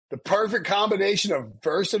The perfect combination of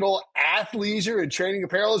versatile athleisure and training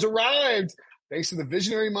apparel has arrived. Thanks to the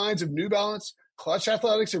visionary minds of New Balance, Clutch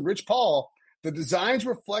Athletics, and Rich Paul, the designs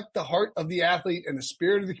reflect the heart of the athlete and the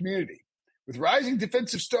spirit of the community. With rising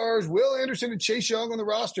defensive stars Will Anderson and Chase Young on the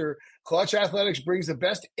roster, Clutch Athletics brings the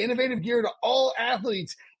best innovative gear to all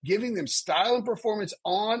athletes, giving them style and performance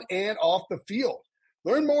on and off the field.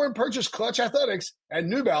 Learn more and purchase Clutch Athletics at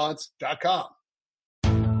newbalance.com.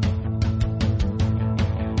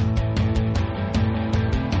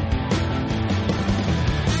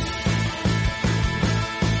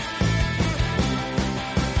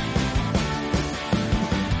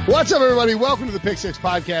 What's up, everybody? Welcome to the Pick Six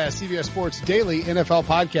Podcast, CBS Sports Daily NFL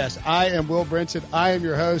Podcast. I am Will Brinson. I am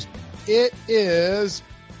your host. It is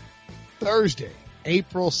Thursday,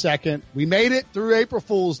 April 2nd. We made it through April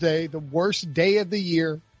Fool's Day, the worst day of the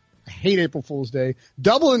year. I hate April Fool's Day.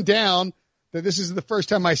 Doubling down that this is the first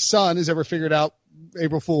time my son has ever figured out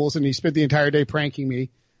April Fool's, and he spent the entire day pranking me.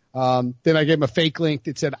 Then I gave him a fake link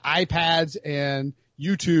that said iPads and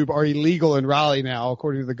YouTube are illegal in Raleigh now,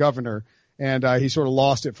 according to the governor. And he sort of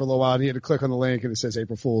lost it for a little while, and he had to click on the link, and it says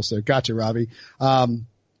April Fool's. So gotcha, Robbie.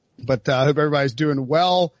 But I hope everybody's doing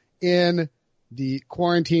well in the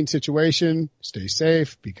quarantine situation. Stay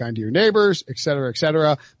safe, be kind to your neighbors, et cetera, et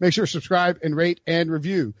cetera. Make sure to subscribe and rate and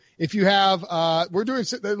review. If you have, we're doing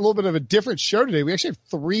a little bit of a different show today. We actually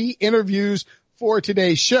have 3 interviews for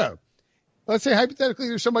today's show. Let's say hypothetically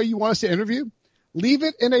there's somebody you want us to interview. Leave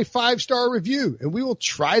it in a 5-star review, and we will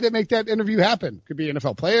try to make that interview happen. Could be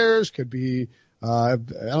NFL players, could be,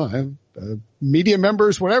 media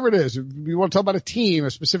members, whatever it is. If you want to talk about a team,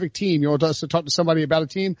 a specific team, you want us to talk to somebody about a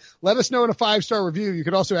team, let us know in a 5-star review. You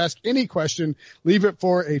could also ask any question, leave it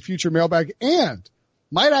for a future mailbag. And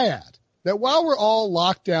might I add that while we're all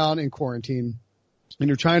locked down in quarantine and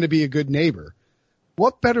you're trying to be a good neighbor,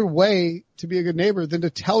 what better way to be a good neighbor than to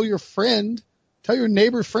tell your friend, tell your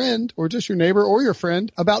neighbor friend, or just your neighbor or your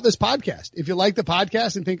friend about this podcast. If you like the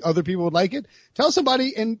podcast and think other people would like it, tell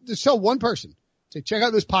somebody, and just tell one person. Say, check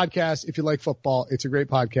out this podcast if you like football. It's a great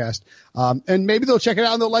podcast. And maybe they'll check it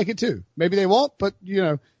out and they'll like it too. Maybe they won't, but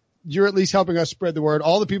you're at least helping us spread the word.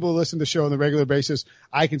 All the people who listen to the show on a regular basis,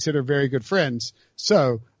 I consider very good friends.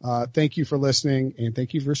 So, thank you for listening and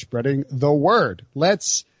thank you for spreading the word.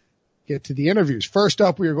 Let's get to the interviews. First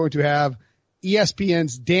up, we are going to have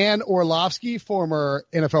ESPN's Dan Orlovsky, former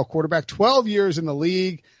NFL quarterback, 12 years in the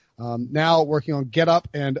league, now working on Get Up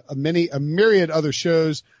and a myriad other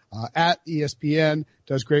shows at ESPN,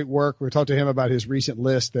 does great work. We're going to talk to him about his recent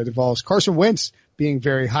list that involves Carson Wentz being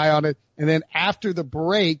very high on it. And then after the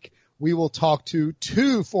break, we will talk to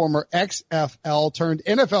 2 former XFL turned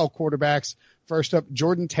NFL quarterbacks. First up,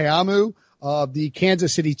 Jordan Ta'amu of the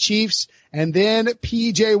Kansas City Chiefs, and then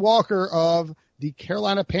PJ Walker of the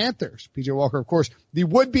Carolina Panthers. PJ Walker, of course, the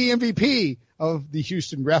would-be MVP of the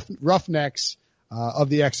Houston Roughnecks of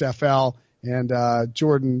the XFL, and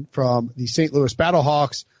Jordan from the St. Louis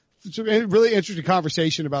Battlehawks. It's a really interesting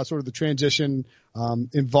conversation about sort of the transition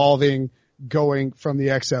involving going from the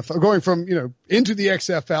XFL, going from into the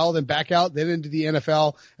XFL, then back out, then into the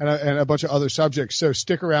NFL, and a bunch of other subjects. So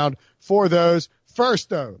stick around for those. First,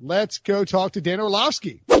 though, let's go talk to Dan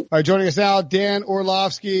Orlovsky. All right, joining us now, Dan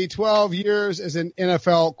Orlovsky, 12 years as an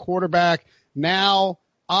NFL quarterback, now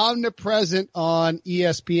omnipresent on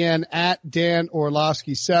ESPN at Dan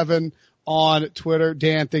Orlovsky 7 on Twitter.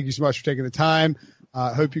 Dan, thank you so much for taking the time.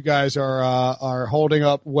 Hope you guys are holding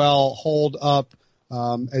up well, hold up.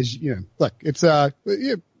 As look, it's it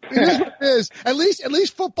is what it is. At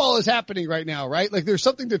least football is happening right now, right? Like there's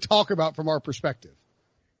something to talk about from our perspective.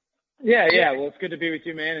 Yeah. Well, it's good to be with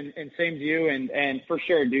you, man, and same to you. And for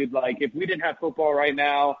sure, dude, like if we didn't have football right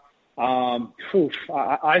now,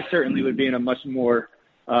 I certainly would be in a much more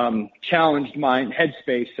challenged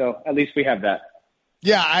headspace. So at least we have that.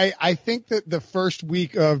 Yeah, I think that the first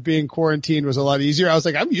week of being quarantined was a lot easier. I was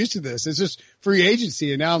like, I'm used to this. It's just free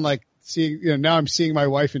agency. And now I'm like now I'm seeing my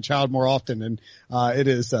wife and child more often, and it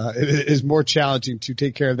is more challenging to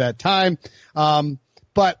take care of that time.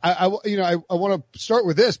 But I want to start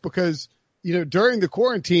with this because, during the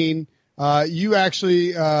quarantine, you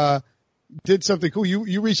actually, did something cool.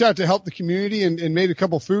 You reached out to help the community and made a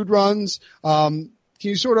couple food runs. Can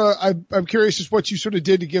you sort of, I'm curious just what you sort of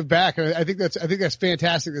did to give back. And I think that's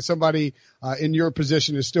fantastic that somebody, in your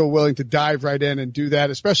position is still willing to dive right in and do that,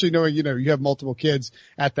 especially knowing, you have multiple kids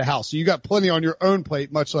at the house. So you got plenty on your own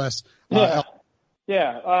plate, much less, help.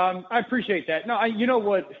 Yeah. I appreciate that. No, you know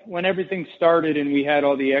what, when everything started and we had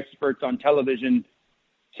all the experts on television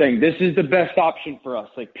saying this is the best option for us,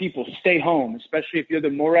 like people stay home, especially if you're the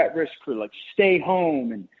more at-risk crew, like stay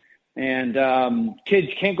home and and kids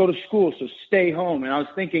can't go to school, so stay home. And I was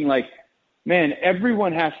thinking, like, man,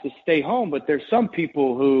 everyone has to stay home, but there's some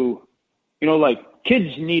people who, you know, like,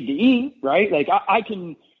 kids need to eat, right? Like, I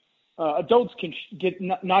can adults can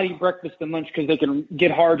not eat breakfast and lunch because they can get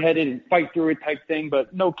hard-headed and fight through it type thing,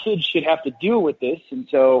 but no kids should have to deal with this. And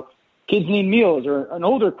so kids need meals. Or an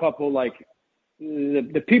older couple, like,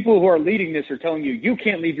 the people who are leading this are telling you, you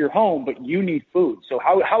can't leave your home, but you need food. So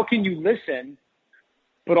how can you listen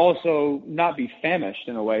but also not be famished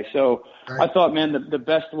in a way? So right. I thought, man, the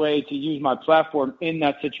best way to use my platform in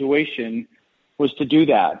that situation was to do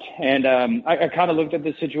that. And I kind of looked at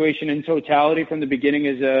the situation in totality from the beginning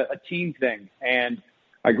as a team thing. And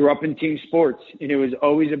I grew up in team sports, and it was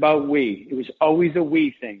always about we. It was always a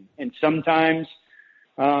we thing. And sometimes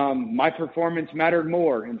my performance mattered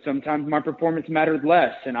more, and sometimes my performance mattered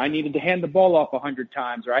less, and I needed to hand the ball off 100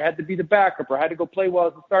 times, or I had to be the backup, or I had to go play well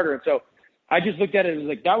as a starter. And so I just looked at it as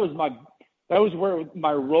like that was where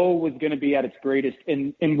my role was going to be at its greatest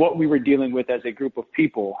in what we were dealing with as a group of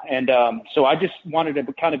people. And so I just wanted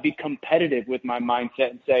to kind of be competitive with my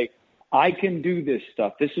mindset and say, I can do this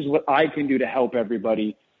stuff. This is what I can do to help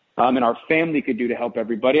everybody, and our family could do to help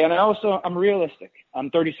everybody. And I'm realistic.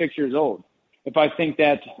 I'm 36 years old. If I think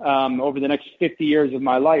that over the next 50 years of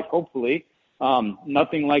my life, hopefully,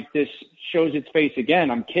 nothing like this shows its face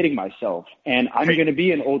again, I'm kidding myself. And I'm going to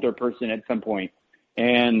be an older person at some point.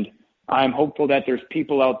 And I'm hopeful that there's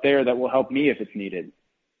people out there that will help me if it's needed.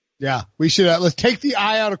 Yeah, we should. Let's take the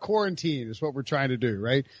eye out of quarantine is what we're trying to do,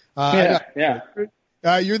 right? Yeah.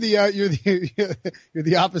 You're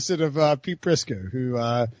the opposite of Pete Prisco,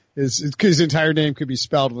 who his entire name could be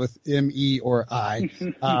spelled with M-E or I.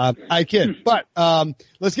 I kid. But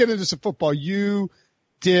let's get into some football. You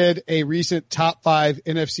did a recent top 5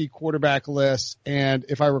 NFC quarterback list, and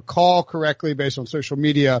if I recall correctly, based on social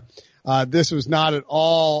media, this was not at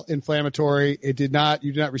all inflammatory. You did not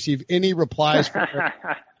receive any replies from it.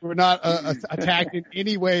 We're not attacked in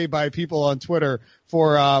any way by people on Twitter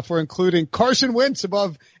for including Carson Wentz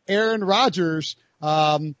above Aaron Rodgers,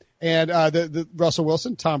 and the Russell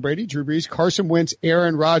Wilson, Tom Brady, Drew Brees, Carson Wentz,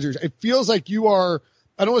 Aaron Rodgers. It feels like you are,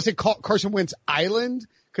 I don't want to say Carson Wentz Island,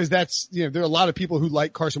 because that's, you know, there are a lot of people who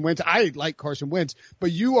like Carson Wentz. I like Carson Wentz,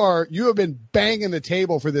 but you have been banging the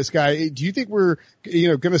table for this guy. Do you think we're,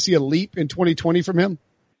 going to see a leap in 2020 from him?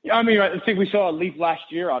 Yeah, I mean, I think we saw a leap last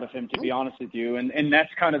year out of him, to be honest with you. And that's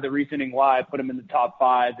kind of the reasoning why I put him in the top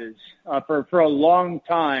 5 is, for a long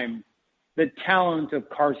time, the talent of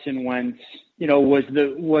Carson Wentz,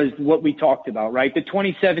 was what we talked about, right? The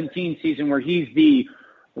 2017 season where he's the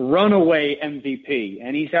runaway MVP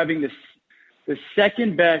and he's having the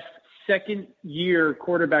second best second-year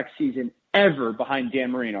quarterback season ever behind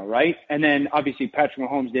Dan Marino, right? And then obviously Patrick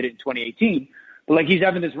Mahomes did it in 2018. But like he's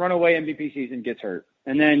having this runaway MVP season, gets hurt,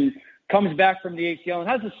 and then comes back from the ACL and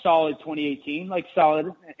has a solid 2018, like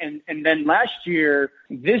solid. And then last year,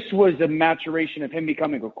 this was a maturation of him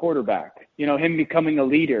becoming a quarterback, him becoming a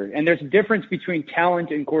leader. And there's a difference between talent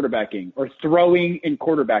and quarterbacking, or throwing and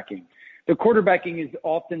quarterbacking. The quarterbacking is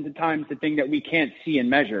oftentimes the thing that we can't see and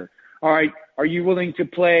measure. All right, are you willing to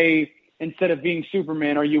play instead of being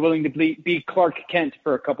Superman? Are you willing to be Clark Kent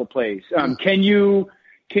for a couple plays? Can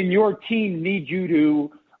your team need you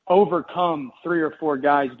to overcome 3 or 4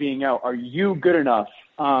 guys being out? Are you good enough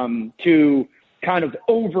to kind of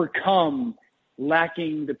overcome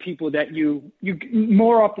lacking the people that you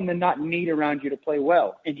more often than not need around you to play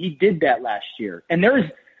well? And he did that last year. And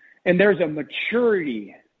there's a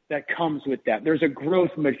maturity that comes with that. There's a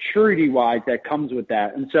growth maturity-wise that comes with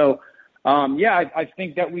that. And so, I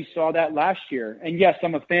think that we saw that last year. And yes,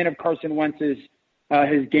 I'm a fan of Carson Wentz's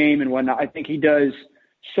his game and whatnot. I think he does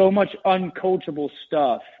so much uncoachable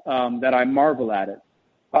stuff that I marvel at it.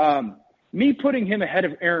 Me putting him ahead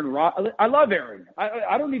of Aaron Rodgers, I love Aaron.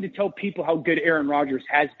 I don't need to tell people how good Aaron Rodgers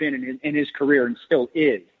has been in his career and still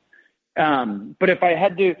is. But if I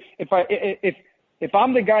had to, if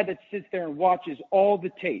I'm the guy that sits there and watches all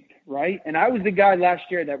the tape, right? And I was the guy last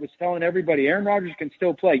year that was telling everybody Aaron Rodgers can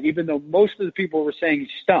still play, even though most of the people were saying he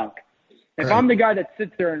stunk. If I'm the guy that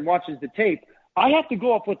sits there and watches the tape, I have to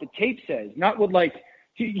go off what the tape says, not what like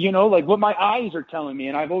what my eyes are telling me.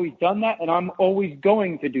 And I've always done that, and I'm always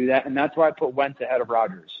going to do that. And that's why I put Wentz ahead of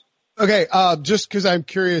Rodgers. Okay, just because I'm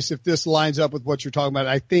curious if this lines up with what you're talking about.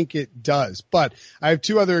 I think it does, but I have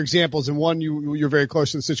 2 other examples, and one you're very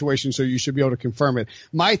close to the situation, so you should be able to confirm it.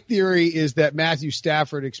 My theory is that Matthew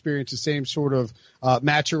Stafford experienced the same sort of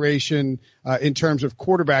maturation in terms of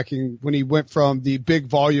quarterbacking when he went from the big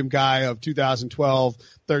volume guy of 2012,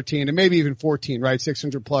 13, and maybe even 14, right?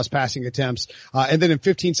 600 plus passing attempts. And then in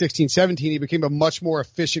 15, 16, 17, he became a much more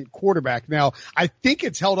efficient quarterback. Now, I think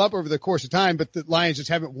it's held up over the course of time, but the Lions just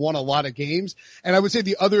haven't won a lot of games. And I would say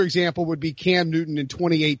the other example would be Cam Newton in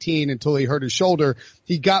 2018 until he hurt his shoulder.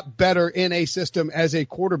 He got better in a system as a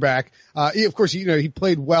quarterback. Of course, he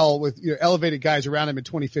played well with elevated guys around him in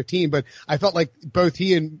 2015, but I felt like both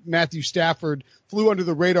he and Matthew Stafford flew under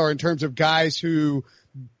the radar in terms of guys who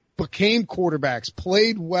became quarterbacks,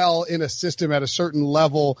 played well in a system at a certain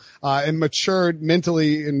level, and matured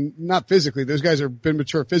mentally and not physically. Those guys have been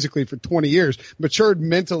mature physically for 20 years, matured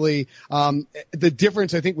mentally. The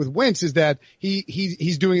difference, I think, with Wentz is that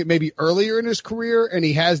he's doing it maybe earlier in his career, and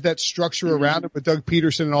he has that structure around him with Doug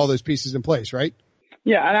Peterson and all those pieces in place, right?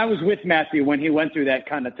 Yeah, and I was with Matthew when he went through that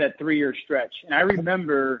 3-year stretch. And I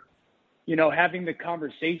remember, having the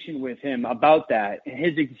conversation with him about that. And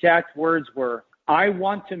his exact words were, I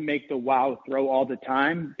want to make the wow throw all the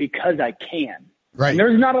time because I can. Right. And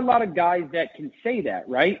there's not a lot of guys that can say that,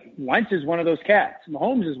 right? Wentz is one of those cats.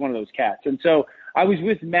 Mahomes is one of those cats. And so I was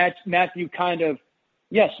with Matthew kind of,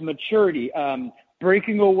 yes, maturity,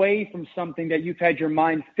 breaking away from something that you've had your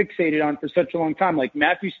mind fixated on for such a long time. Like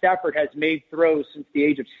Matthew Stafford has made throws since the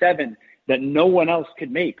age of 7 that no one else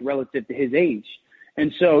could make relative to his age.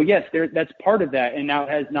 And so, yes, that's part of that, and now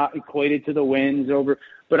has not equated to the wins over.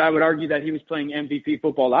 But I would argue that he was playing MVP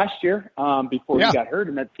football last year before he got hurt,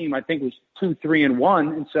 and that team, I think, was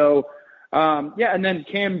 2-3-1. And so, and then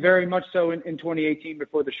Cam very much so in 2018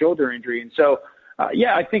 before the shoulder injury. And so,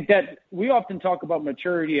 I think that we often talk about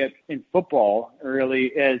maturity in football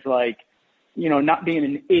really as like, not being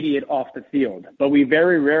an idiot off the field. But we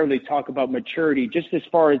very rarely talk about maturity just as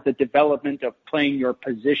far as the development of playing your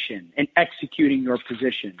position and executing your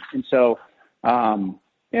position. And so,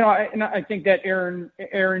 I think that Aaron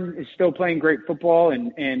is still playing great football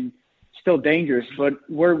and still dangerous, but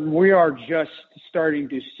we are just starting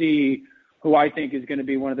to see who I think is going to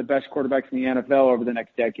be one of the best quarterbacks in the NFL over the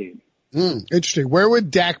next decade. Interesting. Where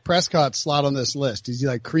would Dak Prescott slot on this list? Is he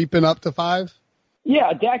like creeping up to 5?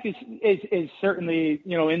 Yeah, Dak is certainly,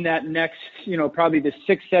 in that next, probably the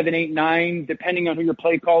 6, 7, 8, 9, depending on who your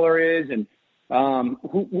play caller is and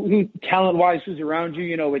who talent-wise who's around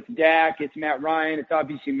you. It's Dak, it's Matt Ryan, it's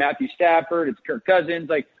obviously Matthew Stafford, it's Kirk Cousins,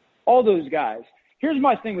 like all those guys. Here's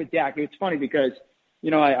my thing with Dak. It's funny because,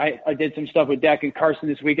 I did some stuff with Dak and Carson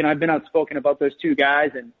this week, and I've been outspoken about those two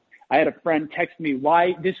guys. And I had a friend text me,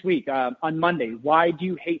 why this week on Monday, why do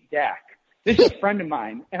you hate Dak? This is a friend of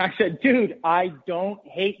mine. And I said, dude, I don't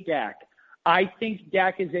hate Dak. I think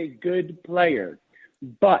Dak is a good player.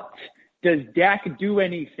 But does Dak do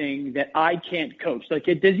anything that I can't coach? Like,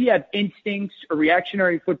 does he have instincts or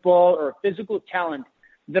reactionary football or physical talent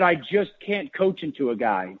that I just can't coach into a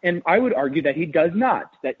guy? And I would argue that he does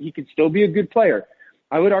not, that he could still be a good player.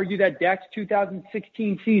 I would argue that Dak's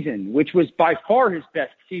 2016 season, which was by far his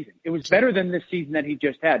best season, it was better than this season that he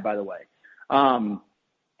just had, by the way.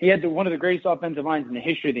 He had one of the greatest offensive lines in the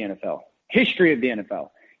history of the NFL.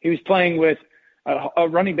 He was playing with a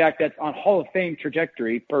running back that's on Hall of Fame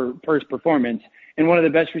trajectory per his performance, and one of the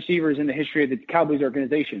best receivers in the history of the Cowboys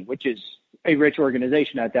organization, which is a rich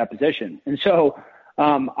organization at that position. And so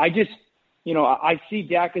I see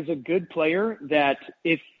Dak as a good player that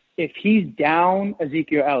if he's down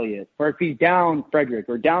Ezekiel Elliott, or if he's down Frederick,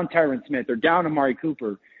 or down Tyron Smith, or down Amari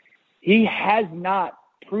Cooper, he has not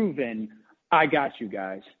proven, I got you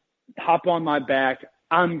guys, hop on my back,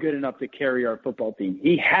 I'm good enough to carry our football team.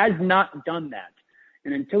 He has not done that.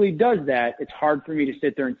 And until he does that, it's hard for me to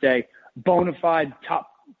sit there and say, bona fide,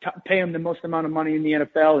 top pay him the most amount of money in the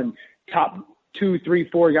NFL and top 2, 3,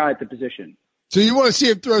 4 guy at the position. So you want to see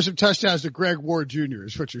him throw some touchdowns to Greg Ward Jr.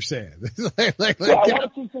 is what you're saying. I want to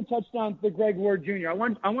see some touchdowns to Greg Ward Jr. I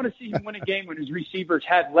want to see him win a game when his receivers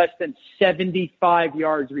had less than 75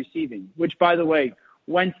 yards receiving, which, by the way,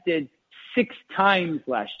 Wentz did 6 times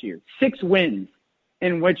last year. 6 wins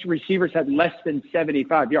in which receivers had less than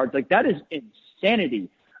 75 yards. Like, that is insanity.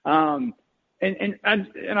 And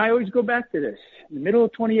I always go back to this. In the middle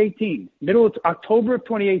of 2018, October of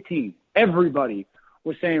 2018, everybody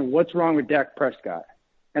was saying, what's wrong with Dak Prescott?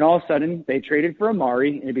 And all of a sudden, they traded for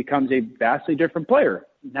Amari, and he becomes a vastly different player.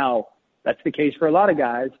 Now, that's the case for a lot of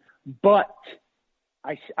guys, but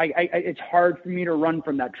it's hard for me to run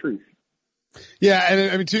from that truth. Yeah,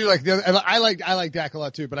 and I mean too, like and I like Dak a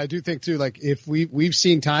lot too, but I do think too, like if we've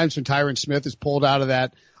seen times when Tyron Smith is pulled out of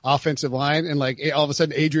that offensive line, and like all of a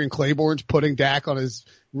sudden Adrian Claiborne's putting Dak on his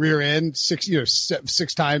rear end six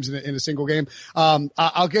times in a single game.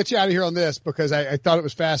 I'll get you out of here on this because I thought it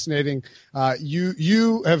was fascinating.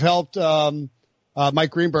 You have helped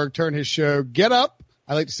Mike Greenberg turn his show Get Up.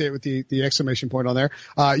 I like to say it with the exclamation point on there.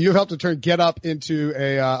 You have helped to turn Get Up into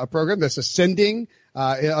a program that's ascending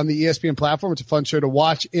on the ESPN platform. It's a fun show to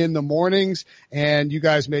watch in the mornings. And you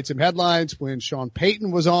guys made some headlines when Sean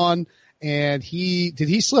Payton was on, and did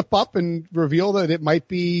he slip up and reveal that it might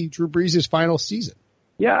be Drew Brees' final season?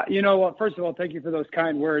 Yeah, well, first of all, thank you for those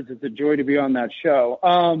kind words. It's a joy to be on that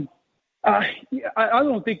show. I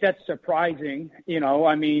don't think that's surprising.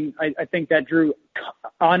 I mean, I think that Drew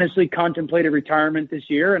honestly contemplated retirement this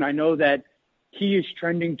year, and I know that he is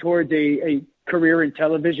trending towards a career in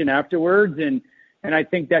television afterwards. And I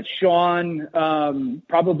think that Sean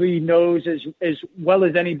probably knows as well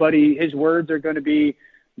as anybody his words are going to be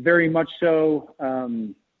very much so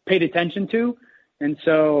paid attention to. And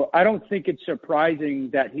so I don't think it's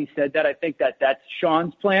surprising that he said that. I think that that's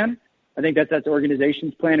Sean's plan. I think that's the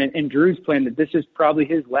organization's plan and Drew's plan, that this is probably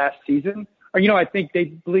his last season. Or, I think they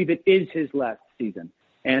believe it is his last season.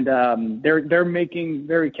 And they're making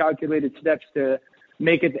very calculated steps to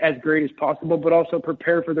make it as great as possible, but also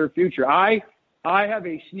prepare for their future. I have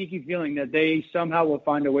a sneaky feeling that they somehow will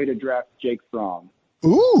find a way to draft Jake Fromm.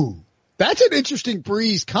 Ooh, that's an interesting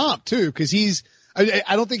Brees comp too, because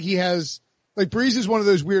I don't think he has, like, Brees is one of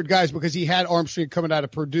those weird guys because he had arm strength coming out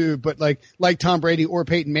of Purdue, but like Tom Brady or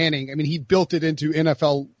Peyton Manning, I mean, he built it into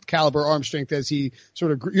NFL caliber arm strength as he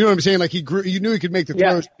sort of, you know what I'm saying? Like he grew, you knew he could make the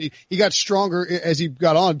throws. Yeah. He got stronger as he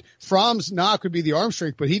got on. Fromm's knock would be the arm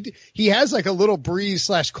strength, but he has like a little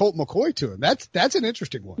Brees / Colt McCoy to him. That's an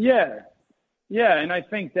interesting one. Yeah. Yeah. And I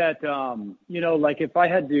think that, like if I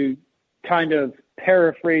had to kind of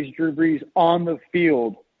paraphrase Drew Brees on the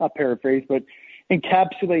field, not paraphrase, but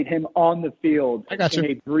encapsulate him on the field in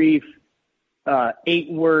a brief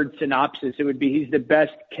 8-word synopsis, it would be he's the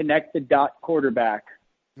best connect-the-dot quarterback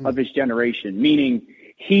of his generation, meaning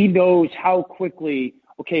he knows how quickly,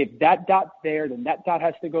 okay, if that dot's there, then that dot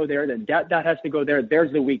has to go there, then that dot has to go there.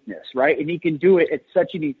 There's the weakness, right? And he can do it at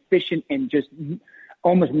such an efficient and just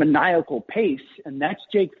almost maniacal pace, and that's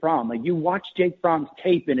Jake Fromm. Like, you watch Jake Fromm's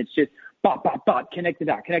tape, and it's just bot, bot, bot, connect the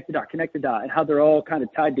dot, connect the dot, connect the dot, and how they're all kind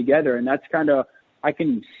of tied together. And that's kind of, I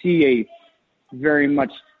can see a very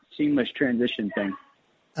much seamless transition thing.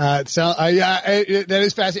 That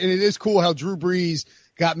is fascinating. It is cool how Drew Brees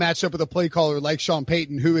got matched up with a play caller like Sean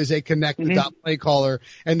Payton, who is a connect-the-dot play caller.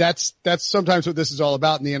 And that's sometimes what this is all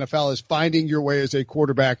about in the NFL, is finding your way as a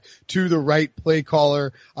quarterback to the right play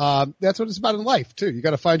caller. That's what it's about in life too. You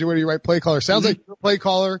got to find your way to your right play caller. Sounds like your play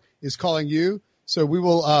caller is calling you. So we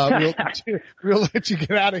will, we'll let you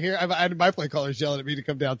get out of here. My play caller's yelling at me to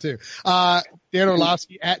come down too. Dan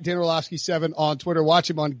Orlovsky at Dan Orlovsky7 on Twitter. Watch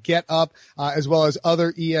him on Get Up, as well as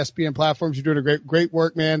other ESPN platforms. You're doing a great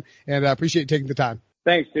work, man. And I appreciate you taking the time.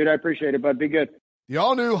 Thanks, dude. I appreciate it, bud. Be good. The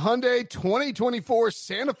all-new Hyundai 2024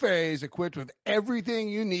 Santa Fe is equipped with everything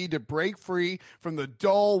you need to break free from the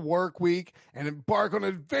dull work week and embark on an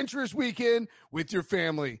adventurous weekend with your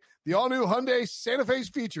family. The all-new Hyundai Santa Fe's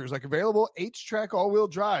features like available H-Track all-wheel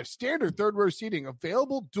drive, standard third-row seating,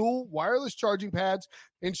 available dual wireless charging pads,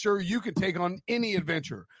 ensure you can take on any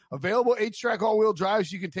adventure. Available H-Track all-wheel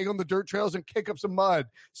drives, you can take on the dirt trails and kick up some mud.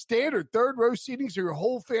 Standard third-row seating so your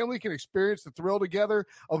whole family can experience the thrill together.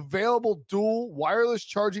 Available dual wireless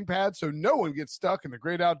charging pads so no one gets stuck in the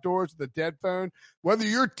great outdoors with a dead phone. Whether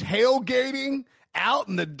you're tailgating out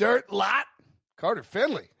in the dirt lot, Carter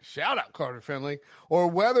Finley, shout out Carter Finley, or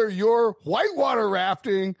whether you're whitewater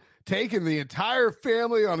rafting, taking the entire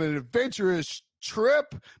family on an adventurous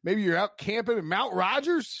trip, maybe you're out camping at Mount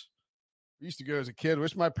Rogers. I used to go as a kid.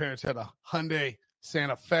 Wish my parents had a Hyundai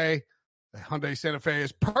Santa Fe. The Hyundai Santa Fe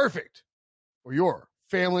is perfect for your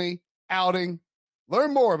family outing.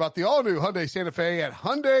 Learn more about the all-new Hyundai Santa Fe at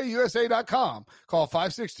HyundaiUSA.com. Call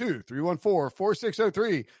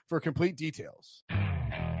 562-314-4603 for complete details.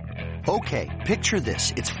 Okay, picture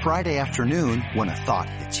this. It's Friday afternoon when a thought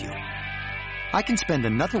hits you. I can spend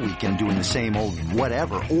another weekend doing the same old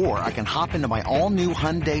whatever, or I can hop into my all-new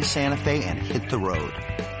Hyundai Santa Fe and hit the road.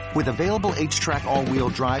 With available H-Track all-wheel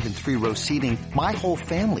drive and 3-row seating, my whole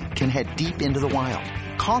family can head deep into the wild.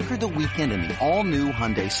 Conquer the weekend in the all-new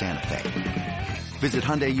Hyundai Santa Fe. Visit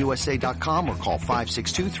HyundaiUSA.com or call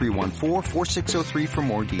 562-314-4603 for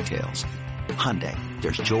more details. Hyundai,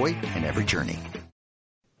 there's joy in every journey.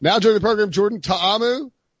 Now joining the program, Jordan Ta'amu,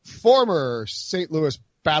 former St. Louis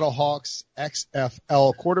Battlehawks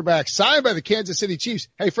XFL quarterback signed by the Kansas City Chiefs.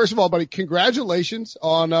 Hey, first of all, buddy, congratulations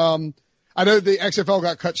on, I know the XFL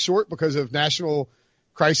got cut short because of national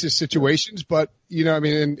crisis situations, but I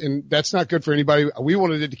mean, and that's not good for anybody. We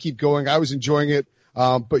wanted it to keep going. I was enjoying it.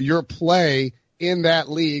 But your play in that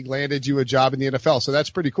league landed you a job in the NFL. So that's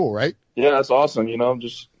pretty cool, right? Yeah, that's awesome. I'm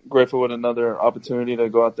just grateful with another opportunity to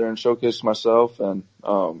go out there and showcase myself, and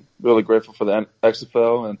really grateful for the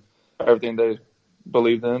XFL and everything they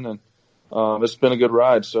believed in. And it's been a good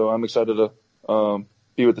ride, so I'm excited to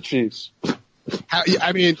be with the Chiefs.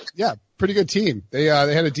 Pretty good team. They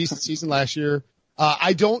had a decent season last year.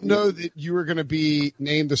 I don't know that you were going to be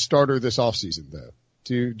named the starter this offseason, though.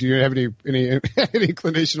 Do you have any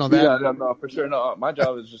inclination on that? Yeah, no, for sure. No, my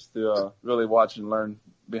job is just to really watch and learn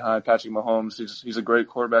behind Patrick Mahomes. He's a great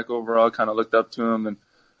quarterback overall. Kind of looked up to him and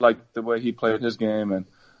liked the way he played his game,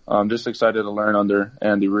 and just excited to learn under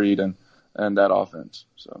Andy Reid and that offense.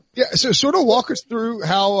 So so sort of walk us through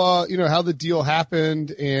how how the deal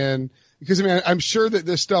happened, and because I'm sure that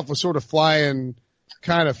this stuff was sort of flying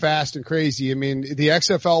kind of fast and crazy. I mean, the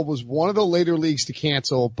XFL was one of the later leagues to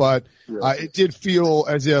cancel, but it did feel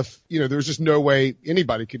as if, there was just no way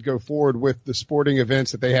anybody could go forward with the sporting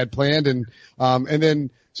events that they had planned. And then,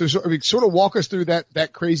 sort of walk us through that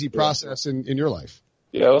crazy process in your life.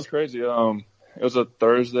 Yeah, it was crazy. It was a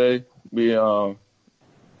Thursday.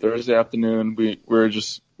 Thursday afternoon,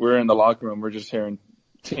 we're in the locker room. We're just hearing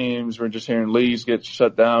teams. We're just hearing leagues get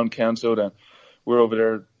shut down, canceled. And we're over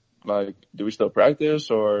there, like, do we still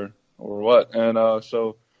practice or what? And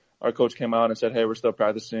so our coach came out and said, hey, we're still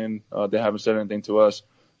practicing. They haven't said anything to us.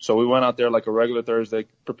 So we went out there like a regular Thursday,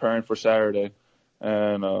 preparing for Saturday,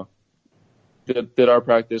 and did our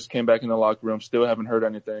practice, came back in the locker room, still haven't heard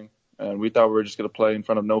anything. And we thought we were just going to play in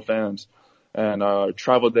front of no fans. And our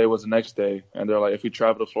travel day was the next day. And they're like, if we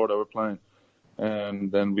travel to Florida, we're playing.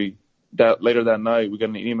 And then later that night, we got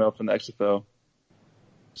an email from the XFL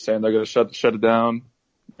saying they're going to shut it down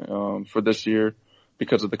for this year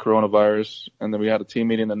because of the coronavirus. And then we had a team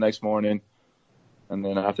meeting the next morning. And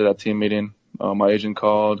then after that team meeting, my agent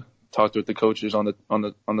called, talked with the coaches on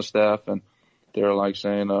the staff, and they were like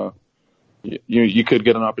saying, you could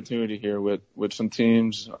get an opportunity here with some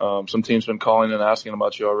teams. Some teams been calling and asking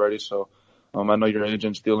about you already. So I know your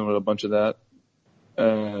agent's dealing with a bunch of that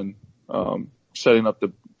and setting up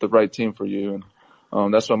the right team for you.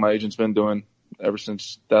 And that's what my agent's been doing ever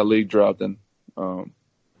since that league dropped. And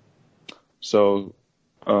so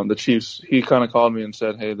the Chiefs, he kind of called me and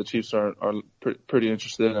said, hey, the Chiefs are pretty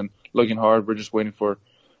interested and looking hard. We're just waiting for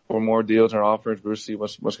more deals or offers. We'll see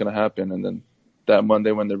what's going to happen. And then that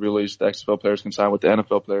Monday when they released the XFL players can sign with the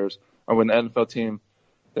NFL players or with the NFL team,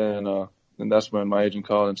 then that's when my agent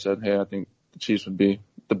called and said, hey, I think the Chiefs would be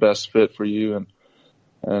the best fit for you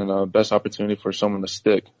and best opportunity for someone to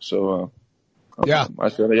stick. So I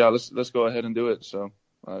said, yeah, let's go ahead and do it. So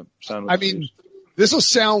I signed with the Chiefs. This will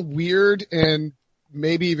sound weird and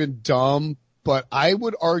maybe even dumb, but I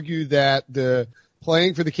would argue that the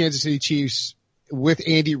playing for the Kansas City Chiefs with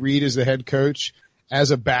Andy Reid as the head coach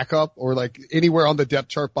as a backup or like anywhere on the depth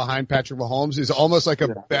chart behind Patrick Mahomes is almost like a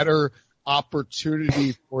better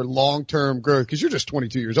opportunity for long-term growth because you're just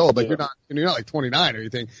 22 years old. Like you're not like 29 or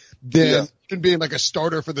anything. Then being like a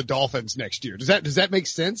starter for the Dolphins next year. Does that make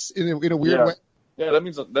sense in a weird way? Yeah, that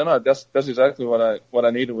means that's exactly what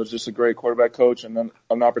I needed was just a great quarterback coach and then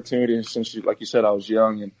an opportunity since like you said, I was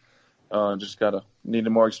young and just needed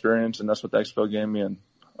more experience, and that's what the XFL gave me, and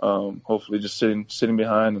hopefully just sitting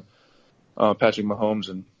behind Patrick Mahomes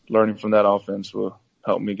and learning from that offense will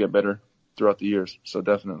help me get better throughout the years. So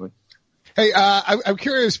definitely. Hey, I'm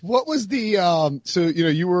curious, what was the, so,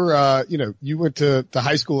 you were, you went to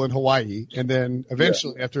high school in Hawaii and then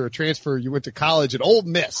eventually after a transfer, you went to college at Ole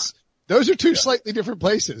Miss. Those are two slightly different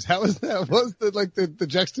places. How was that? What was the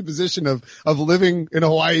juxtaposition of living in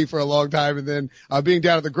Hawaii for a long time and then, being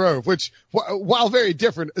down at the Grove, which while very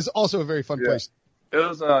different is also a very fun place. It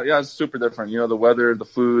was, it's super different. The weather, the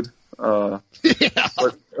food, what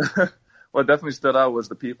definitely stood out was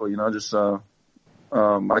the people,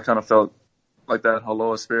 I kind of felt like that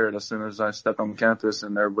Aloha spirit as soon as I stepped on campus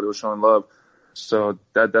and everybody was showing love. So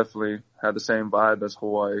that definitely had the same vibe as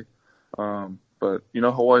Hawaii. But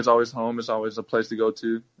Hawaii's always home. It's always a place to go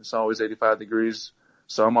to. It's always 85 degrees.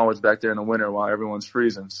 So I'm always back there in the winter while everyone's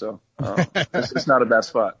freezing. So, it's not a bad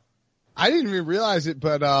spot. I didn't even realize it,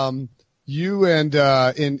 but, you and,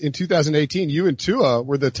 in 2018, you and Tua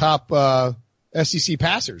were the top, SEC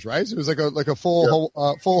passers, right? So it was like a full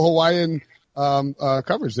Hawaiian,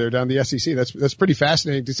 coverage there down the SEC. That's pretty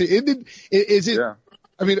fascinating to see.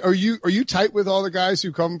 I mean, are you tight with all the guys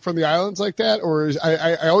who come from the islands like that? Or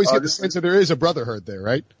I always get the sense that there is a brotherhood there,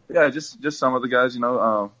 right? Yeah, just some of the guys,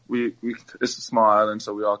 we it's a small island,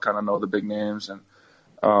 so we all kind of know the big names and,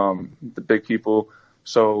 the big people.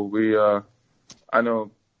 So I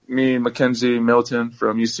know me, Mackenzie, Milton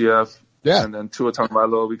from UCF. Yeah. And then Tua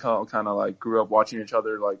Tagovailoa, we kind of like grew up watching each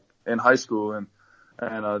other like in high school and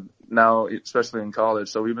now especially in college.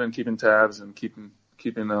 So we've been keeping tabs and keeping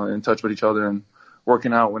in touch with each other and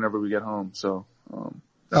working out whenever we get home. So,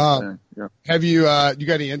 yeah. Have you got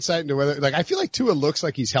any insight into whether, like, I feel like Tua looks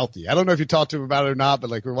like he's healthy. I don't know if you talked to him about it or not,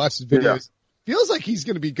 but like we're watching his videos. Yeah. Feels like he's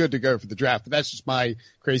going to be good to go for the draft, but that's just my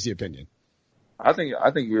crazy opinion. I think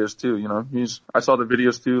he is too, I saw the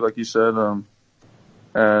videos too, like you said,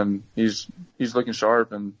 and he's looking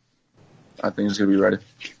sharp and I think he's going to be ready.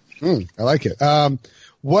 I like it. So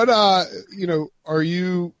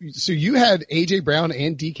you had AJ Brown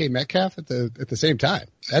and DK Metcalf at the same time.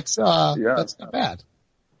 That's not bad.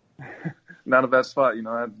 Not a bad spot.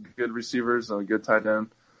 I had good receivers, a good tight end.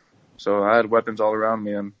 So I had weapons all around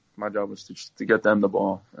me and my job was to get them the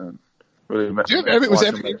ball and really.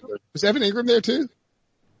 Was Evan Ingram there too?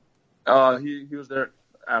 He was there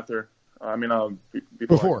after.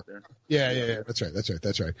 Before. Yeah. That's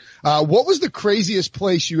right. What was the craziest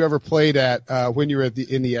place you ever played at, when you were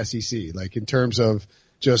in the SEC? Like in terms of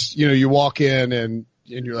just, you walk in and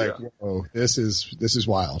you're like, whoa, this is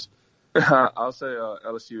wild. I'll say,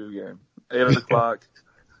 LSU game, 8:00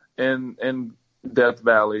 in Death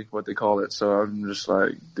Valley, what they call it. So I'm just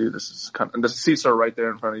like, dude, this is the seats are right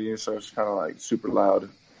there in front of you. So it's kind of like super loud,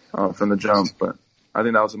 from the jump. But I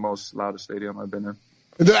think that was the most loudest stadium I've been in.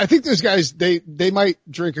 I think those guys, they might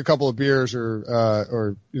drink a couple of beers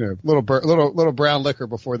or little brown liquor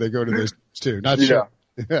before they go to those too. Not sure.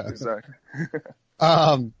 Yeah, exactly.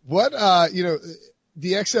 The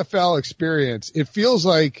XFL experience, it feels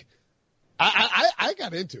like I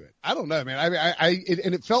got into it. I don't know, man.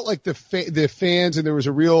 And it felt like the fans, and there was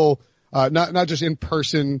a real, not just in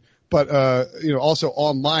person, but, also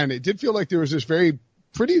online. It did feel like there was this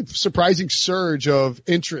pretty surprising surge of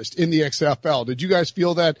interest in the XFL. Did you guys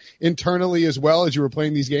feel that internally as well as you were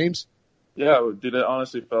playing these games? Yeah, dude, it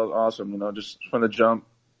honestly felt awesome, just from the jump,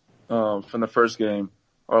 from the first game.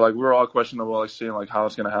 Or like we were all questionable, like seeing like how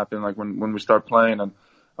it's going to happen, like when we start playing. And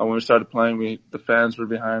when we started playing, the fans were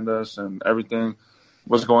behind us and everything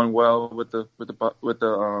was going well with the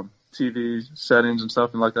TV settings and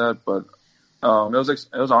stuff and like that. But,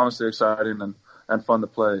 it was honestly exciting and fun to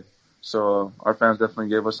play. So our fans definitely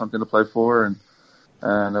gave us something to play for, and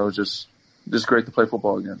it was just great to play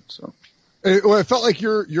football again. So, it felt like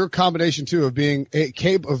your combination too of being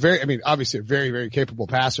obviously a very, very capable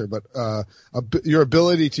passer, but your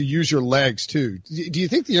ability to use your legs too. Do you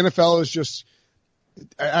think the NFL is just?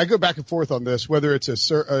 I go back and forth on this, whether it's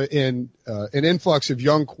an influx of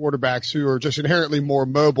young quarterbacks who are just inherently more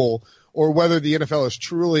mobile, or whether the NFL is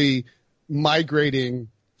truly migrating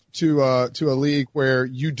to a league where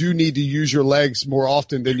you do need to use your legs more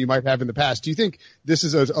often than you might have in the past. Do you think this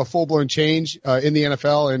is a full-blown change in the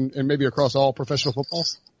NFL and maybe across all professional football?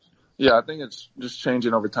 Yeah, I think it's just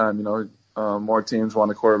changing over time. More teams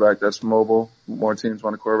want a quarterback that's mobile. More teams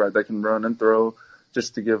want a quarterback that can run and throw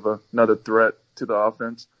just to give another threat to the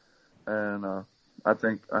offense. And I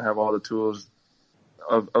think I have all the tools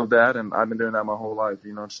of that, and I've been doing that my whole life,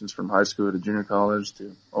 since from high school to junior college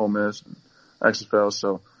to Ole Miss and XFL.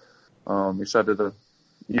 So excited to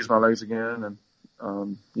use my legs again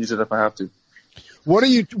and use it if I have to. What are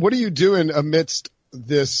you doing amidst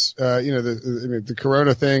this? The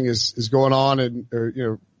Corona thing is going on and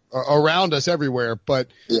around us everywhere. But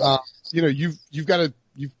you've got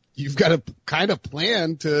to kind of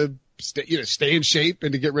plan to stay in shape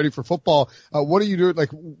and to get ready for football. What are you doing? Like,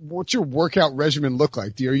 what's your workout regimen look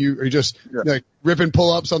like? Are you just like ripping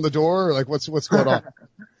pull-ups on the door, or like what's going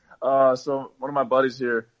on? So one of my buddies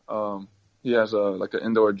here, he has an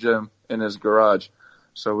indoor gym in his garage.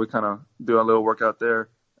 So we kind of do a little workout there.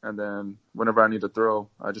 And then whenever I need to throw,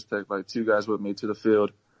 I just take like 2 guys with me to the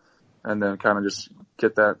field and then kind of just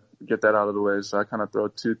get that out of the way. So I kind of throw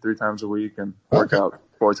 2-3 times a week and work out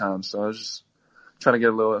 4 times. So I was just trying to get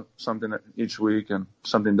a little something each week and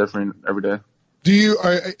something different every day. Do you,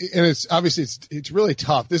 and it's obviously it's really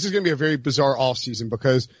tough. This is going to be a very bizarre off season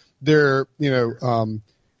because the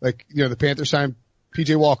Panthers signed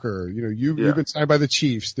PJ Walker, you've been signed by the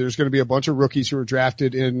Chiefs. There's going to be a bunch of rookies who are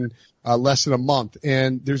drafted in less than a month,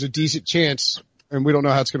 and there's a decent chance, and we don't know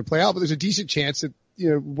how it's going to play out, but there's a decent chance that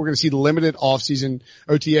we're going to see limited off-season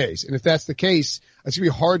OTAs. And if that's the case, it's going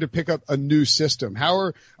to be hard to pick up a new system.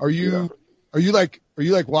 How are you Are you like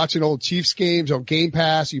watching old Chiefs games on Game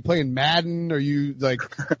Pass? Are you playing Madden? Are you like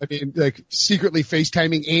secretly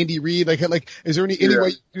FaceTiming Andy Reid? Like is there any way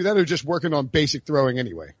you do that, or just working on basic throwing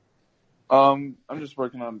anyway? I'm just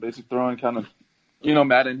working on basic throwing, kind of,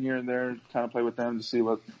 Madden here and there, kind of play with them to see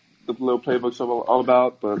what the little playbook's all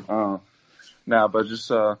about. But kind of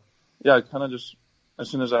just as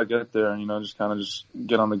soon as I get there, just kind of just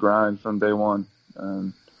get on the grind from day one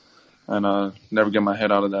and never get my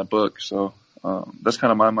head out of that book. So that's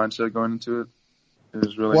kind of my mindset going into it.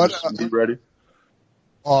 Is really just be ready.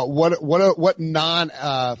 What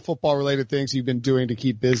non-football related things you've been doing to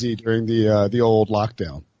keep busy during the old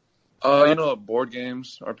lockdown? Board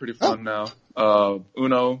games are pretty fun now.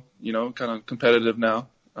 Uno, kind of competitive now.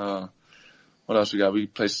 What else we got? We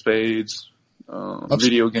play spades,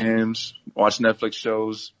 video games, watch Netflix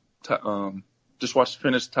shows. Just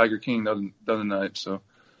finished Tiger King the other night. So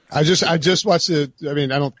I just watched it. I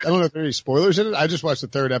mean, I don't know if there are any spoilers in it. I just watched the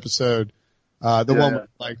third episode. One with,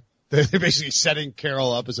 like, they're basically setting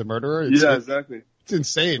Carol up as a murderer. Exactly. It's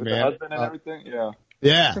insane, with man. The husband and everything. Yeah.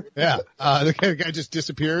 Yeah. The guy just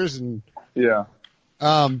disappears and. Yeah.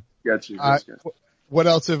 Got you. What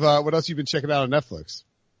else have you been checking out on Netflix?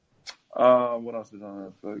 What else is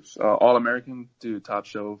on Netflix? All American, dude, top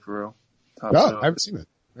show for real. Show. I haven't seen it.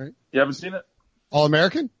 Right? You haven't seen it? All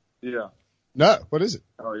American? Yeah. No. What is it?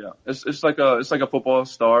 Oh yeah. It's like a football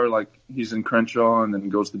star. Like he's in Crenshaw and then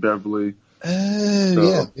goes to Beverly.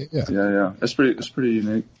 Yeah. It's pretty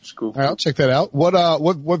unique. It's cool. All right, I'll check that out.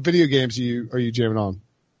 What video games are you jamming on?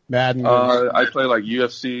 Madden? I play like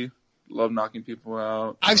UFC. Love knocking people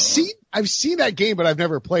out. I've seen that game, but I've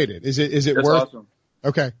never played it. Is it it's worth? Awesome.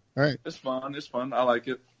 Okay. All right. It's fun. I like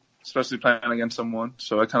it, especially playing against someone.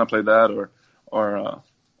 So I kind of play that or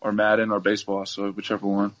Madden or baseball. So whichever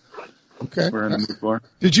one. Okay. We're in the mood for.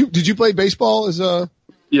 Did you play baseball as a?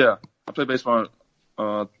 Yeah, I played baseball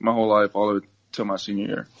my whole life, all the way till my senior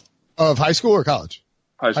year. Of high school or college?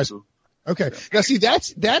 High school. Okay. Yeah. Now see,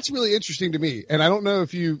 that's really interesting to me. And I don't know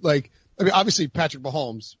if you obviously Patrick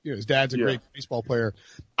Mahomes, his dad's a great baseball player.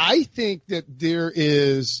 I think that there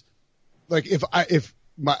is,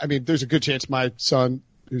 there's a good chance my son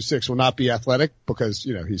who's 6 will not be athletic because,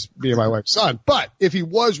 he's me and my wife's son. But if he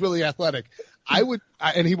was really athletic,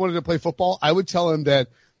 and he wanted to play football, I would tell him that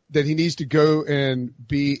he needs to go and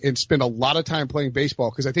spend a lot of time playing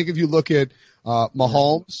baseball. Cause I think if you look at,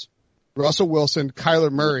 Mahomes, Russell Wilson,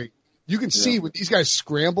 Kyler Murray, you can see when these guys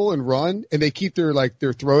scramble and run and they keep their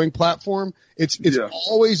throwing platform, it's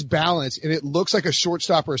always balanced and it looks like a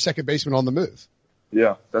shortstop or a second baseman on the move.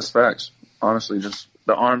 Yeah, that's facts. Honestly, just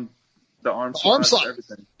the arm slide,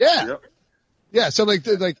 everything. Yeah. Yep. Yeah. So would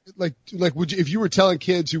you, if you were telling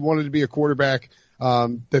kids who wanted to be a quarterback,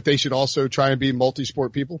 that they should also try and be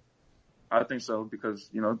multi-sport people? I think so because,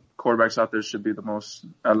 quarterbacks out there should be the most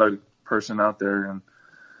athletic person out there.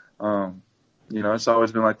 And, it's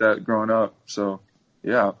always been like that growing up. So,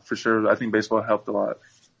 yeah, for sure. I think baseball helped a lot.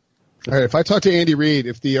 All right. If I talk to Andy Reid,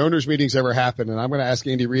 if the owners' meetings ever happen, and I'm going to ask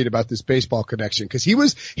Andy Reid about this baseball connection, because he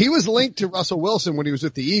was linked to Russell Wilson when he was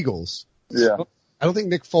with the Eagles. Yeah. I don't think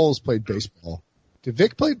Nick Foles played baseball. Did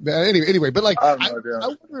Vic play? Anyway, but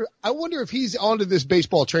I wonder if he's onto this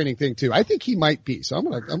baseball training thing too. I think he might be. So I'm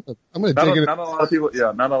gonna dig it. Not a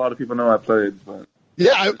lot of people know I played, but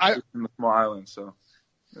I in the small island. So,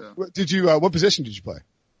 yeah. What position did you play?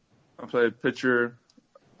 I played pitcher,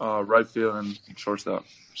 right field, and shortstop.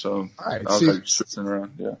 So right, I was switching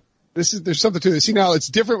around. Yeah. There's something to this. See, now it's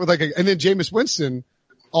different with and then Jameis Winston,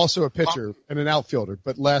 also a pitcher and an outfielder,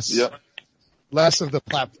 but less. Yeah. Less of the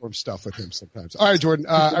platform stuff with him sometimes. All right, Jordan.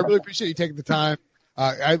 I really appreciate you taking the time.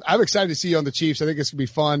 I'm excited to see you on the Chiefs. I think it's gonna be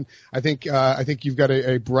fun. I think you've got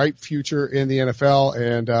a bright future in the NFL,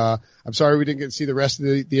 and I'm sorry we didn't get to see the rest of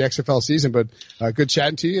the XFL season, but good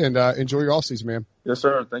chatting to you, and enjoy your off season, man. Yes,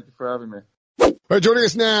 sir. Thank you for having me. All right, joining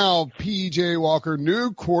us now, PJ Walker,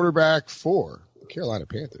 new quarterback for the Carolina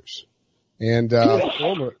Panthers, and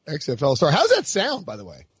former XFL star. How's that sound, by the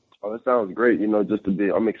way? Oh, that sounds great.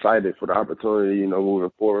 I'm excited for the opportunity,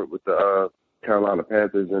 moving forward with the Carolina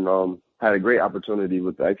Panthers, and had a great opportunity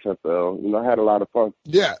with the XFL. I had a lot of fun.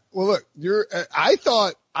 Yeah. Well, look, I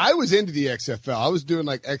thought I was into the XFL. I was doing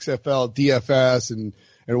like XFL DFS and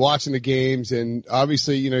watching the games, and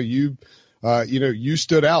obviously, you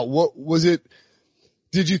stood out. What was it?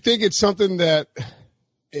 Did you think it's something that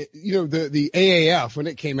the AAF when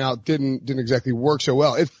it came out didn't exactly work so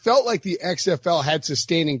well? It felt like the XFL had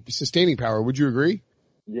sustaining power. Would you agree?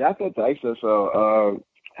 Yeah, I thought the XFL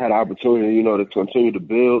had opportunity, to continue to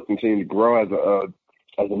build, continue to grow as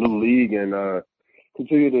a new league, and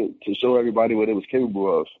continue to show everybody what it was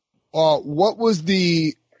capable of. What was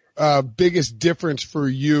the biggest difference for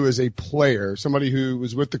you as a player, somebody who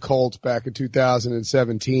was with the Colts back in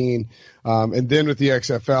 2017, and then with the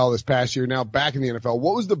XFL this past year, now back in the NFL?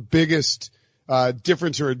 What was the biggest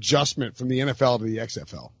difference or adjustment from the NFL to the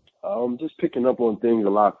XFL? Just picking up on things a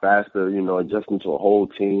lot faster, adjusting to a whole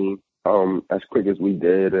team as quick as we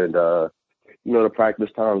did, and the practice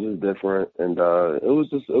times is different, and it was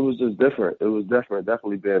just different. It was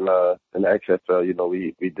definitely been in the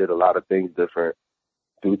XFL. We did a lot of things different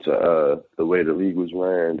due to the way the league was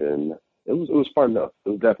ran, and it was fun though. It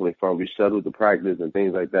was definitely fun. We shuttled the practice and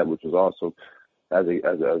things like that, which was awesome as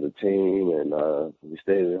a team, and we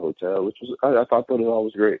stayed in a hotel, which was I thought it all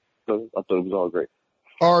was great. So I thought it was all great.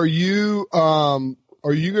 Are you going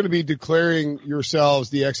to be declaring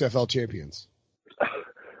yourselves the XFL champions?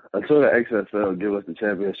 Until the XFL give us the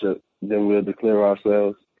championship, then we'll declare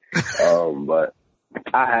ourselves. But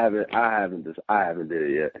I haven't did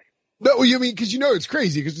it yet. No, well, because it's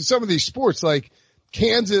crazy because in some of these sports, like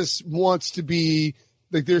Kansas wants to be,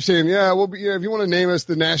 like they're saying, yeah, well, if you want to name us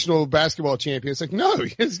the national basketball champion, it's like, no,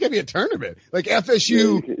 it's got to be a tournament. Like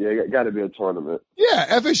FSU. Yeah, got to be a tournament.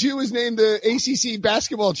 Yeah, FSU was named the ACC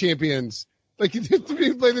basketball champions. Like,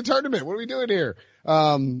 we play the tournament. What are we doing here?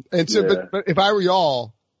 But if I were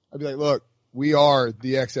y'all, I'd be like, look, we are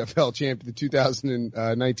the XFL champion, the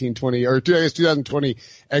 2019-20, or I guess 2020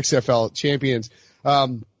 XFL champions.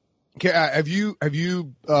 Have you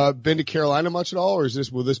been to Carolina much at all, or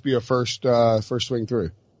will this be a first swing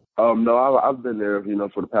through? No, I've been there,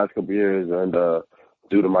 for the past couple of years, and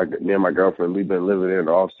due to me and my girlfriend, we've been living there in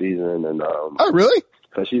the off season, and oh, really?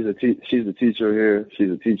 So she's a teacher here.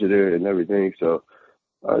 She's a teacher there and everything. So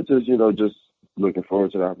just looking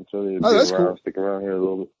forward to the opportunity to be around, cool. Stick around here a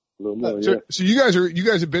little more. So you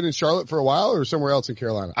guys have been in Charlotte for a while, or somewhere else in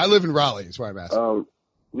Carolina? I live in Raleigh. That's why I'm asking.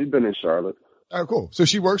 We've been in Charlotte. Oh, cool. So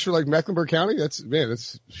she works for like Mecklenburg County? That's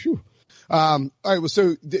phew. All right. Well,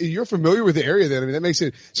 so you're familiar with the area then. I mean, that makes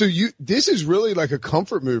it, so this is really like a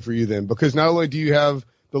comfort move for you then, because not only do you have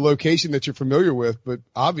the location that you're familiar with, but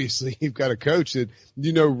obviously you've got a coach that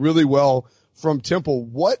you know really well from Temple.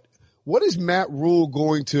 What is Matt Rhule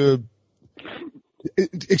going to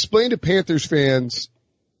explain to Panthers fans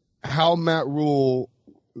how Matt Rhule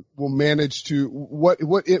will manage to what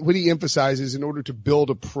he emphasizes in order to build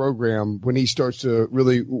a program when he starts to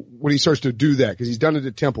do that, because he's done it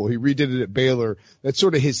at Temple, he redid it at Baylor. That's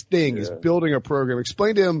sort of his thing, is building a program.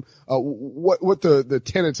 Explain to him what the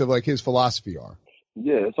tenets of like his philosophy are.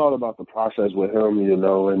 Yeah, it's all about the process with him, and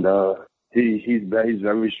he's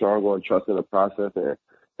very strong on trusting the process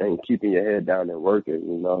and keeping your head down and working.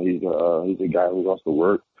 He's a guy who wants to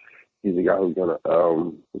work. He's a guy who's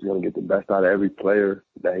gonna get the best out of every player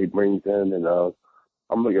that he brings in, and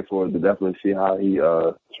I'm looking forward to definitely see how he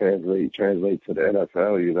translates to the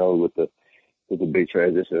NFL. With the big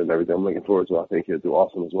transition and everything, I'm looking forward to it. I think he'll do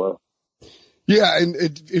awesome as well. Yeah, and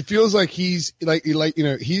it feels like he's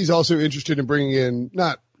he's also interested in bringing in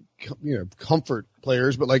not comfort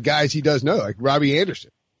players, but like guys he does know, like Robbie Anderson.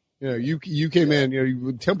 You came in,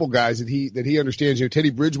 with Temple guys that he understands.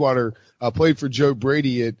 Teddy Bridgewater played for Joe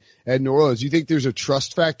Brady at New Orleans. You think there's a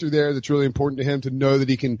trust factor there that's really important to him to know that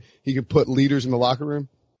he can put leaders in the locker room?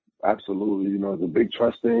 Absolutely. It's a big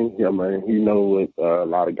trust thing. Yeah, man. He knows what a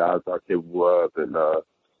lot of guys are capable of, and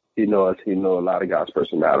he knows a lot of guys'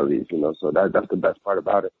 personalities. So that's the best part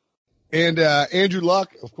about it. And Andrew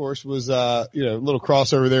Luck, of course, was a little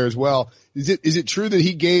crossover there as well. Is it true that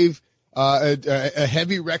he gave a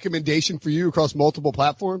heavy recommendation for you across multiple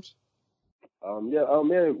platforms? Me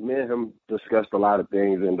and him discussed a lot of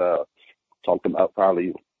things and talked about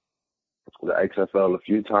probably the XFL a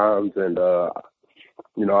few times, and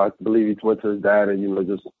I believe he went to his dad and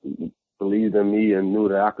just believed in me and knew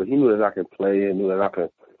that I could play and knew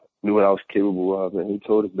what I was capable of, and he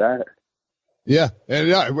told his dad. Yeah, and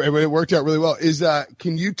it worked out really well.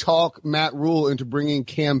 Can you talk Matt Rhule into bringing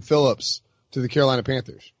Cam Phillips to the Carolina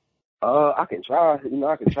Panthers? I can try. I can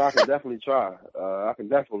definitely try. I can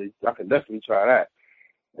definitely try that.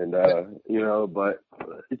 And but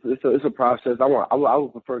it's a process. I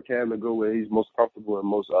would prefer Cam to go where he's most comfortable and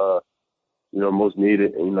most most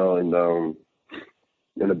needed. And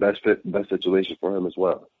in the best situation for him as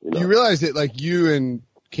well. You realize that like you and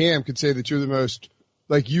Cam could say that you're the most,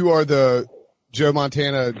 like you are the Joe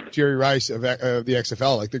Montana, Jerry Rice of the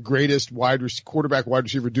XFL, like the greatest quarterback wide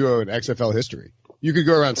receiver duo in XFL history. You could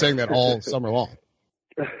go around saying that all summer long.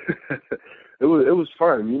 It was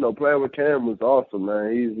fun. Playing with Cam was awesome,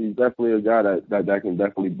 man. He's definitely a guy that can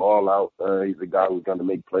definitely ball out. He's a guy who's going to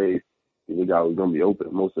make plays. He's a guy who's going to be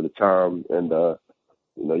open most of the time. And,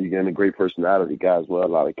 you're getting a great personality guy as well, a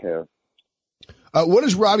lot of Cam. What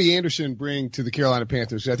does Robbie Anderson bring to the Carolina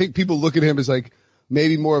Panthers? I think people look at him as like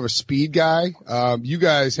maybe more of a speed guy. You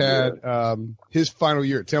guys had his final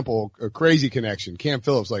year at Temple, a crazy connection. Cam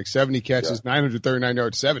Phillips, like 70 catches, 939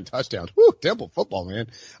 yards, 7 touchdowns. Woo, Temple football, man.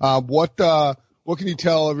 What can you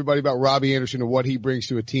tell everybody about Robbie Anderson and what he brings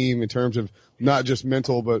to a team in terms of not just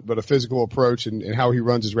mental, but a physical approach and how he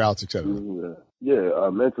runs his routes, et cetera?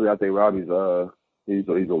 Mentally, I think Robbie's he's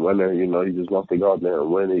a winner. You know, he just wants to go out there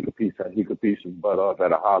and win. He competes his butt off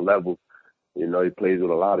at a high level. You know, he plays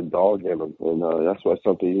with a lot of dog in him, and that's why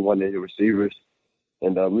something you want in your receivers.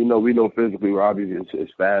 And we know physically Robbie is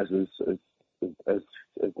fast as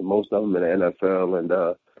the most of them in the NFL. And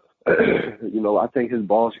you know, I think his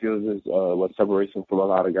ball skills is what separates him from a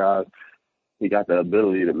lot of guys. He got the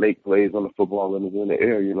ability to make plays on the football when it's in the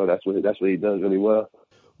air. You know, that's what he does really well.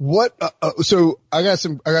 What? So I got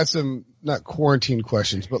some not quarantine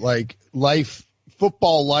questions, but like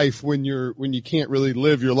football life when you can't really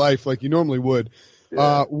live your life like you normally would.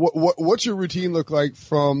 Yeah. What's your routine look like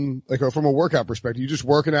from a workout perspective? You just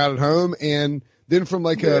working out at home, and then from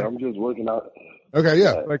I'm just working out. Okay,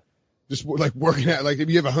 yeah, just like working out. Like if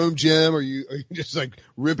you have a home gym, are you just like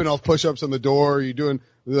ripping off push-ups on the door? Are you doing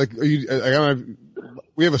we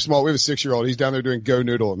have a 6-year-old. He's down there doing Go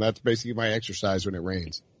Noodle, and that's basically my exercise when it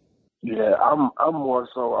rains. Yeah, I'm more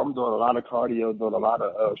so. I'm doing a lot of cardio, doing a lot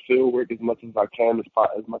of field work as much as I can,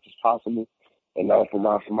 as much as possible. And for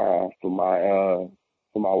my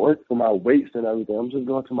work, for my weights and everything, I'm just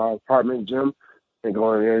going to my apartment gym and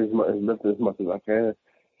going in and lifting as much as I can.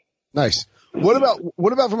 Nice. What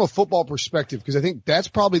about from a football perspective? Because I think that's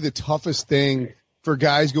probably the toughest thing for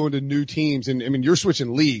guys going to new teams. And I mean, you're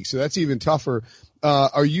switching leagues, so that's even tougher.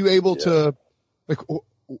 Are you able to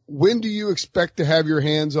when do you expect to have your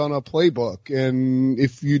hands on a playbook? And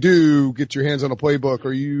if you do get your hands on a playbook,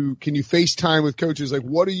 can you FaceTime with coaches? Like,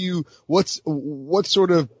 what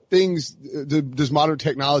sort of things does modern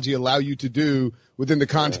technology allow you to do within the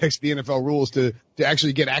context of the NFL rules to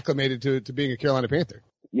actually get acclimated to being a Carolina Panther?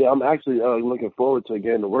 Yeah, I'm actually looking forward to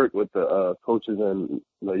getting to work with the coaches and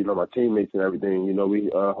you know my teammates and everything. You know, we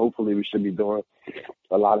hopefully we should be doing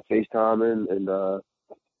a lot of FaceTiming and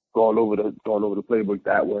going over the playbook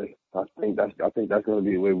that way. I think that's going to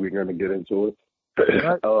be the way we're going to get into it.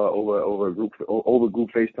 Over group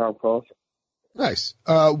FaceTime calls. Nice.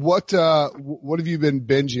 What have you been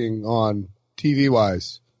binging on TV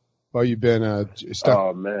wise while you've been stuck?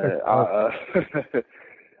 Oh man,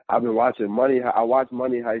 I've been watching I watched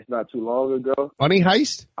Money Heist not too long ago. Money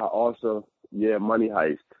Heist? Money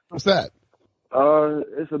Heist. What's that?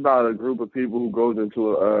 It's about a group of people who goes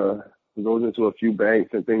into a few banks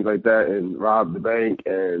and things like that and rob the bank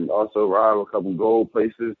and also rob a couple gold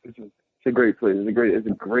places. It's a great place. It's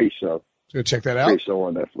a great show. So check that out. Great show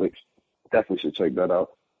on Netflix. Definitely should check that out.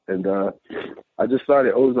 And I just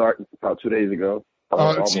started Ozark about 2 days ago.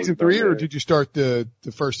 Season 3, or did you start the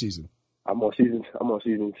first season? I'm on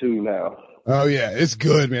season 2 now. Oh yeah, it's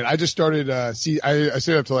good, man. I just started. I stayed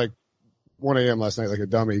up till like 1 a.m. last night like a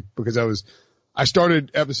dummy because I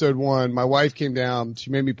started episode 1. My wife came down.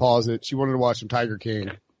 She made me pause it. She wanted to watch some Tiger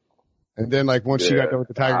King. And then like once she got done with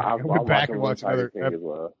the Tiger King, I went back and watched another. King as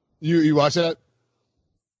well. You watch that?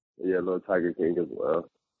 Yeah, Little Tiger King as well.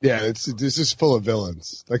 Yeah, this is full of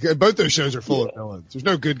villains. Like both those shows are full of villains. There's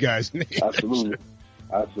no good guys in the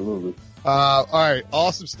Absolutely. All right.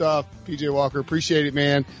 Awesome stuff, PJ Walker. Appreciate it,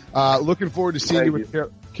 man. Looking forward to seeing you with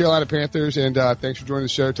Carolina Panthers, and thanks for joining the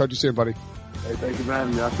show. Talk to you soon, buddy. Hey, thank you for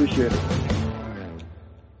having me. I appreciate it.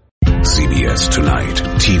 CBS Tonight.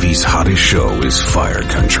 TV's hottest show is Fire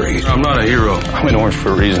Country. I'm not a hero. I'm in orange for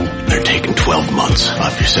a reason. They're taking 12 months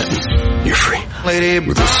off your sentence. You're free. Lady,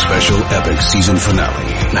 with a special epic season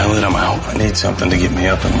finale. Now that I'm out, I need something to get me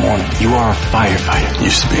up in the morning. You are a firefighter.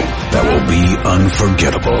 Used to be. That will be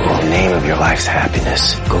unforgettable. In the name of your life's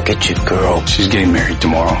happiness, go get your girl. She's getting married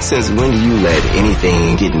tomorrow. Since when do you let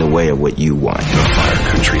anything get in the way of what you want? The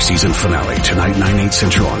Fire Country season finale tonight, 9/8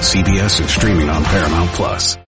 Central on CBS and streaming on Paramount+.